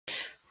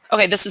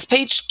Okay, this is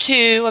page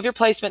 2 of your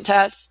placement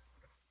test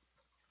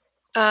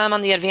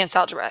on the advanced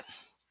algebra.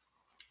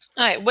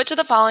 All right, which of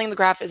the following the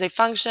graph is a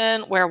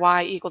function where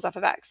y equals f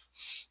of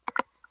x?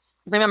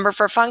 Remember,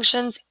 for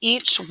functions,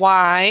 each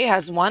y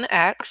has one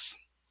x.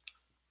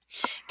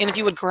 And if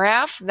you would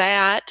graph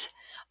that,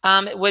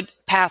 it would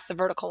pass the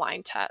vertical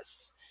line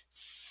test.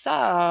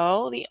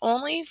 So the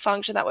only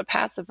function that would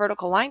pass the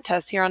vertical line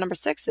test here on number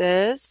 6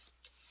 is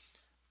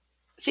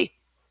C.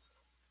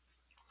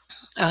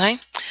 Okay.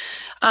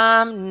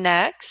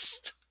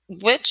 Next,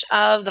 which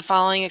of the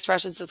following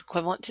expressions is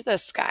equivalent to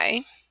this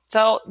guy?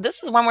 So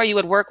this is one where you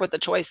would work with the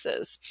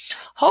choices.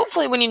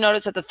 Hopefully when you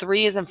notice that the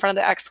 3 is in front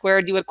of the x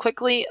squared, you would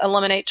quickly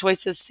eliminate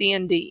choices C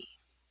and D.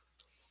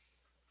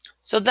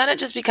 So then it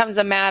just becomes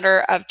a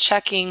matter of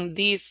checking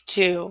these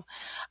two.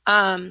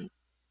 The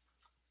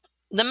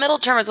middle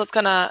term is what's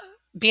going to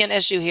be an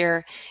issue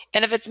here.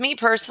 And if it's me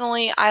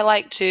personally, I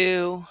like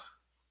to,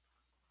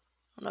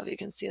 I don't know if you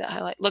can see that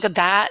highlight. Look at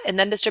that and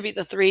then distribute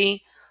the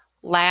 3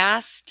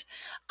 last.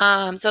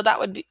 So that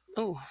would be,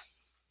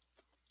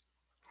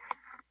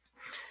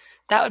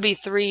 that would be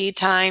 3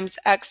 times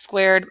x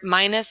squared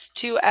minus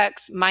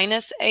 2x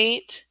minus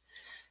 8.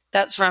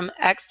 That's from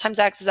x times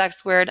x is x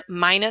squared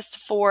minus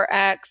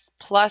 4x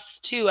plus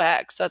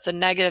 2x. So it's a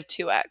negative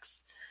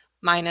 2x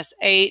minus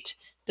 8.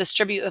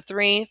 Distribute the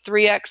 3,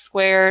 3x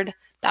squared.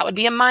 That would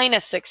be a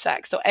minus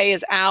 6x. So A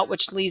is out,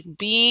 which leaves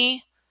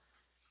B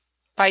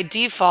by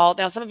default.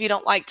 Now, some of you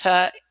don't like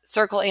to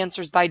circle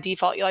answers by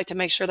default. You like to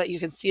make sure that you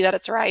can see that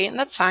it's right, and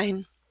that's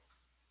fine.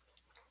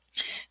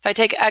 If I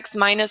take x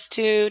minus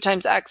 2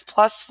 times x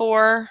plus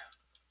 4,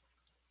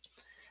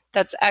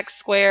 that's x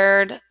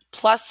squared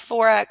plus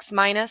 4x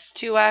minus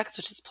 2x,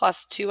 which is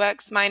plus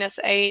 2x minus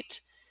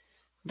 8.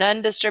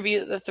 Then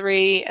distribute the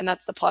 3, and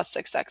that's the plus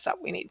 6x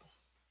that we need.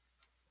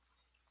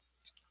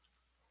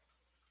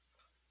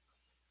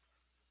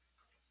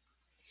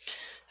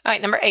 All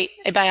right, number 8.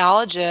 A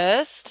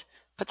biologist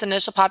puts an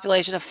initial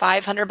population of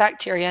 500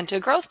 bacteria into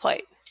a growth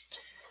plate.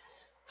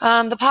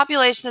 The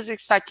population is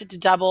expected to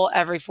double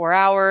every 4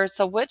 hours.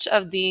 So which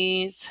of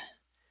these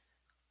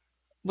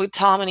would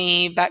tell how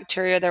many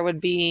bacteria there would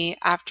be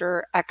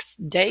after X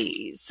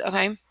days?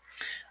 Okay.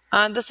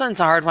 This one's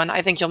a hard one.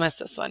 I think you'll miss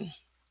this one.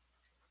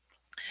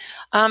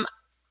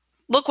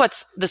 Look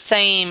what's the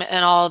same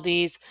in all of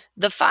these.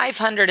 The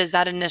 500 is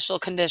that initial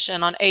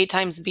condition on A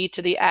times B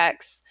to the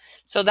X.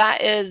 So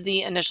that is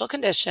the initial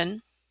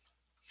condition.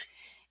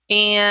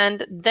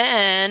 And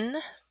then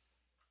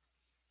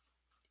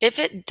if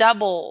it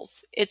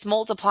doubles, it's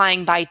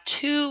multiplying by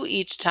 2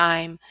 each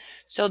time.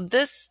 So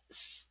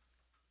this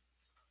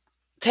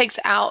takes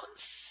out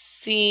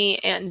C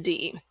and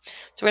D.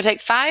 So we're going to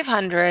take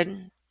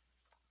 500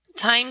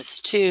 times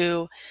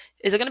 2.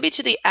 Is it going to be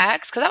to the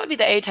x? Because that would be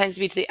the A times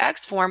B to the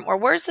x form. Or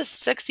where's the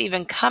 6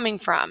 even coming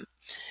from?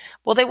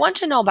 Well, they want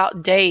to know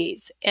about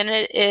days. And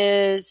it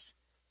is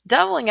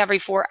doubling every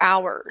 4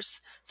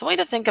 hours. So we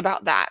need to think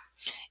about that.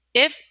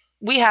 If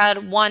we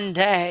had 1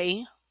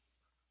 day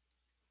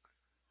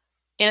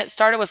and it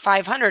started with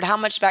 500, how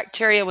much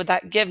bacteria would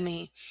that give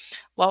me?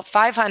 Well,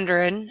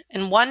 500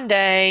 in 1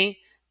 day,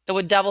 it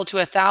would double to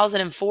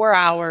 1,000 in 4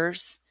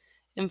 hours.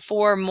 In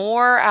 4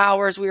 more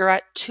hours, we were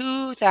at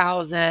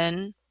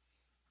 2,000.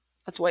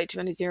 That's way too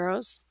many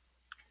zeros.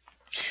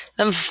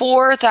 Then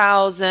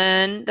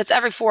 4,000, that's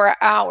every 4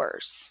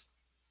 hours.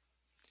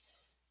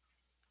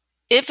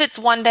 If it's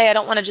 1 day, I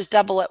don't want to just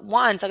double it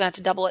once. I'm going to have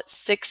to double it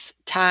 6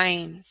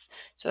 times.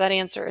 So that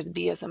answer is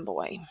B as in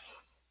boy.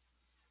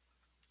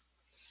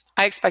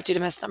 I expect you to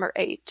miss number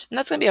 8, and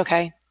that's going to be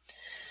okay.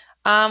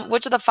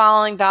 Which of the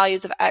following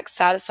values of x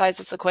satisfies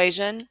this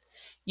equation?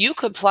 You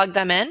could plug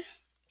them in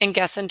and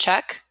guess and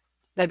check.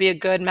 That'd be a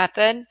good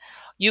method.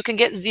 You can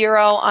get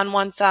 0 on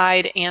one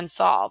side and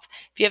solve.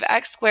 If you have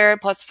x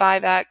squared plus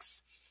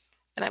 5x,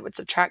 and I would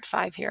subtract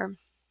 5 here,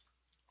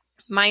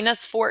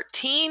 minus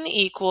 14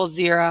 equals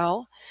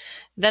 0,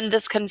 then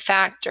this can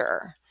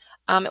factor.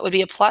 It would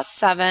be a plus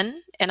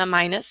 7 and a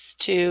minus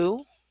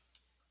 2.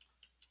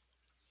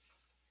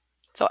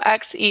 So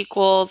x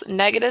equals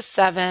negative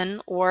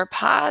 7 or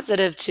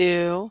positive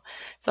 2.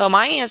 So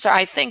my answer,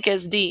 I think,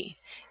 is D.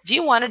 If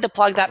you wanted to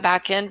plug that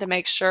back in to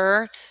make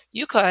sure,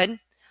 you could.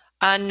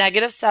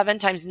 Negative 7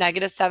 times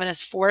negative 7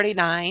 is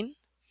 49.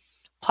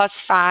 Plus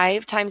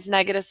 5 times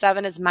negative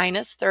 7 is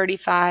minus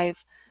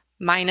 35.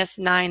 Minus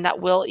 9, that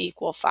will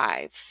equal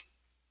 5.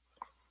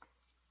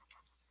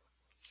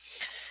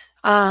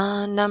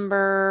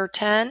 Number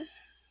 10.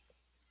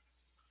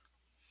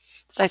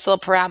 It's a nice little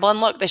parabola.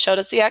 And look, they showed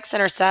us the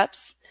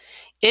x-intercepts.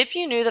 If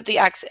you knew that the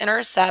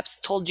x-intercepts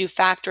told you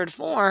factored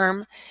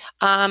form,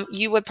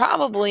 you would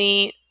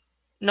probably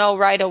know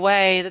right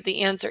away that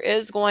the answer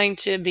is going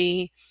to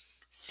be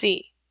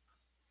C.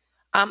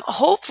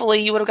 Hopefully,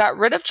 you would have got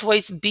rid of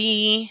choice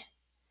B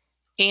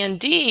and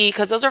D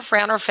because those are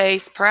frown or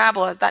face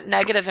parabolas. That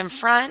negative in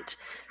front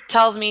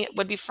tells me it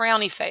would be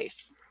frowny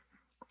face.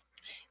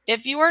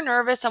 If you were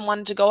nervous and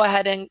wanted to go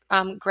ahead and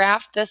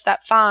graph this,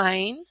 that's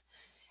fine.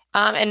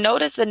 And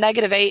notice the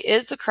 -8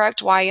 is the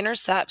correct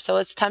y-intercept, so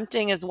it's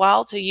tempting as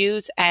well to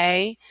use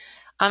A.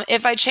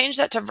 If I change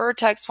that to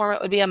vertex form,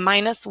 it would be a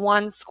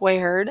 -1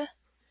 squared.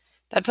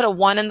 That'd put a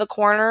 1 in the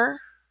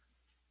corner.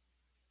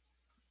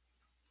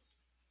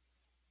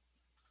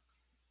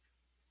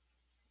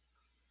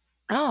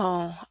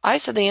 Oh, I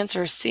said the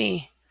answer is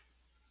C.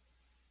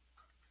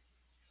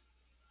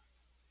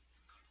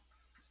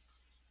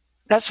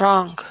 That's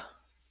wrong.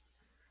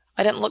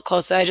 I didn't look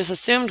closely. I just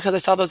assumed because I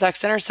saw those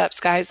x-intercepts,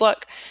 guys.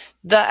 Look,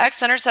 the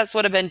x-intercepts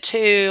would have been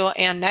 2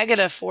 and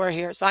 -4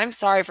 here, so I'm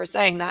sorry for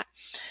saying that.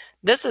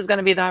 This is going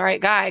to be the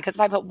right guy because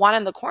if I put 1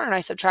 in the corner and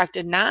I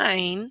subtracted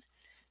 9,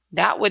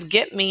 that would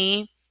get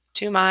me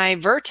to my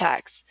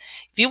vertex.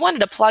 If you wanted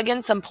to plug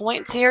in some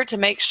points here to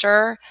make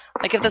sure,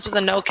 like if this was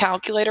a no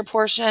calculator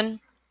portion,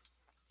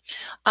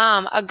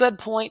 a good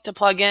point to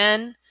plug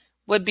in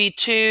would be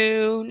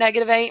 2,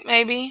 -8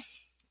 maybe.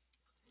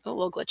 Oh, a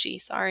little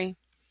glitchy, sorry.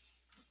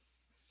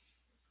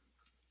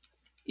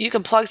 You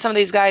can plug some of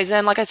these guys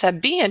in. Like I said,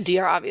 B and D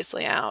are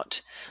obviously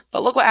out.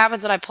 But look what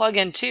happens when I plug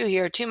in 2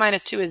 here. 2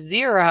 minus 2 is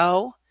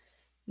 0.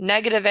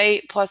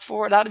 -8 plus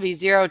 4, that would be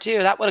 0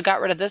 too. That would have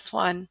got rid of this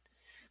one.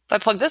 If I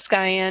plug this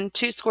guy in,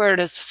 2 squared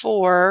is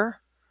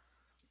 4,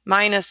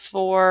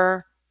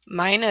 -4,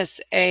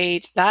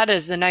 -8. That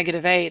is the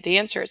 -8. The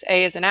answer is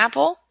A as an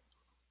apple.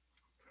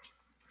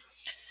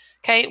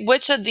 Okay,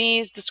 which of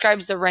these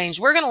describes the range?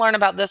 We're going to learn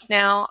about this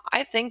now.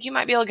 I think you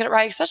might be able to get it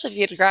right, especially if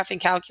you had a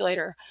graphing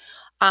calculator.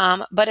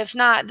 But if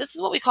not, this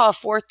is what we call a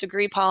 4th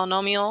degree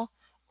polynomial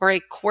or a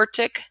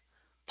quartic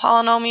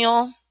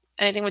polynomial.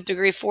 Anything with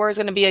degree 4 is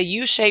going to be a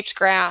U-shaped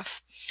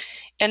graph.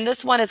 And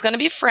this one is going to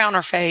be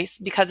frowner face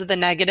because of the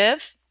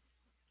negative.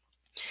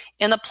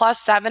 And the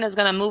 +7 is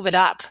going to move it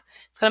up.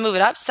 It's going to move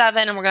it up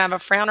 7, and we're going to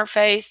have a frowner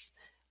face,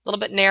 a little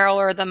bit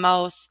narrower than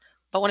most.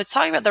 But when it's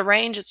talking about the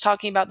range, it's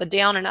talking about the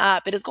down and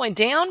up. It is going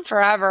down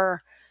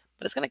forever,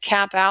 but it's going to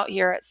cap out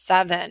here at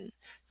 7.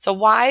 So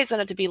y is going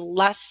to have to be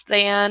less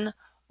than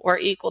or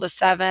equal to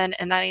 7,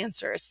 and that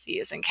answer is C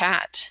as in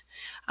cat.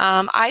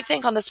 I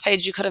think on this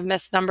page you could have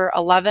missed number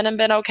 11 and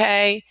been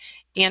okay,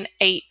 and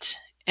 8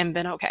 and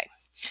been okay.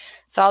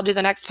 So I'll do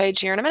the next page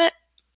here in a minute.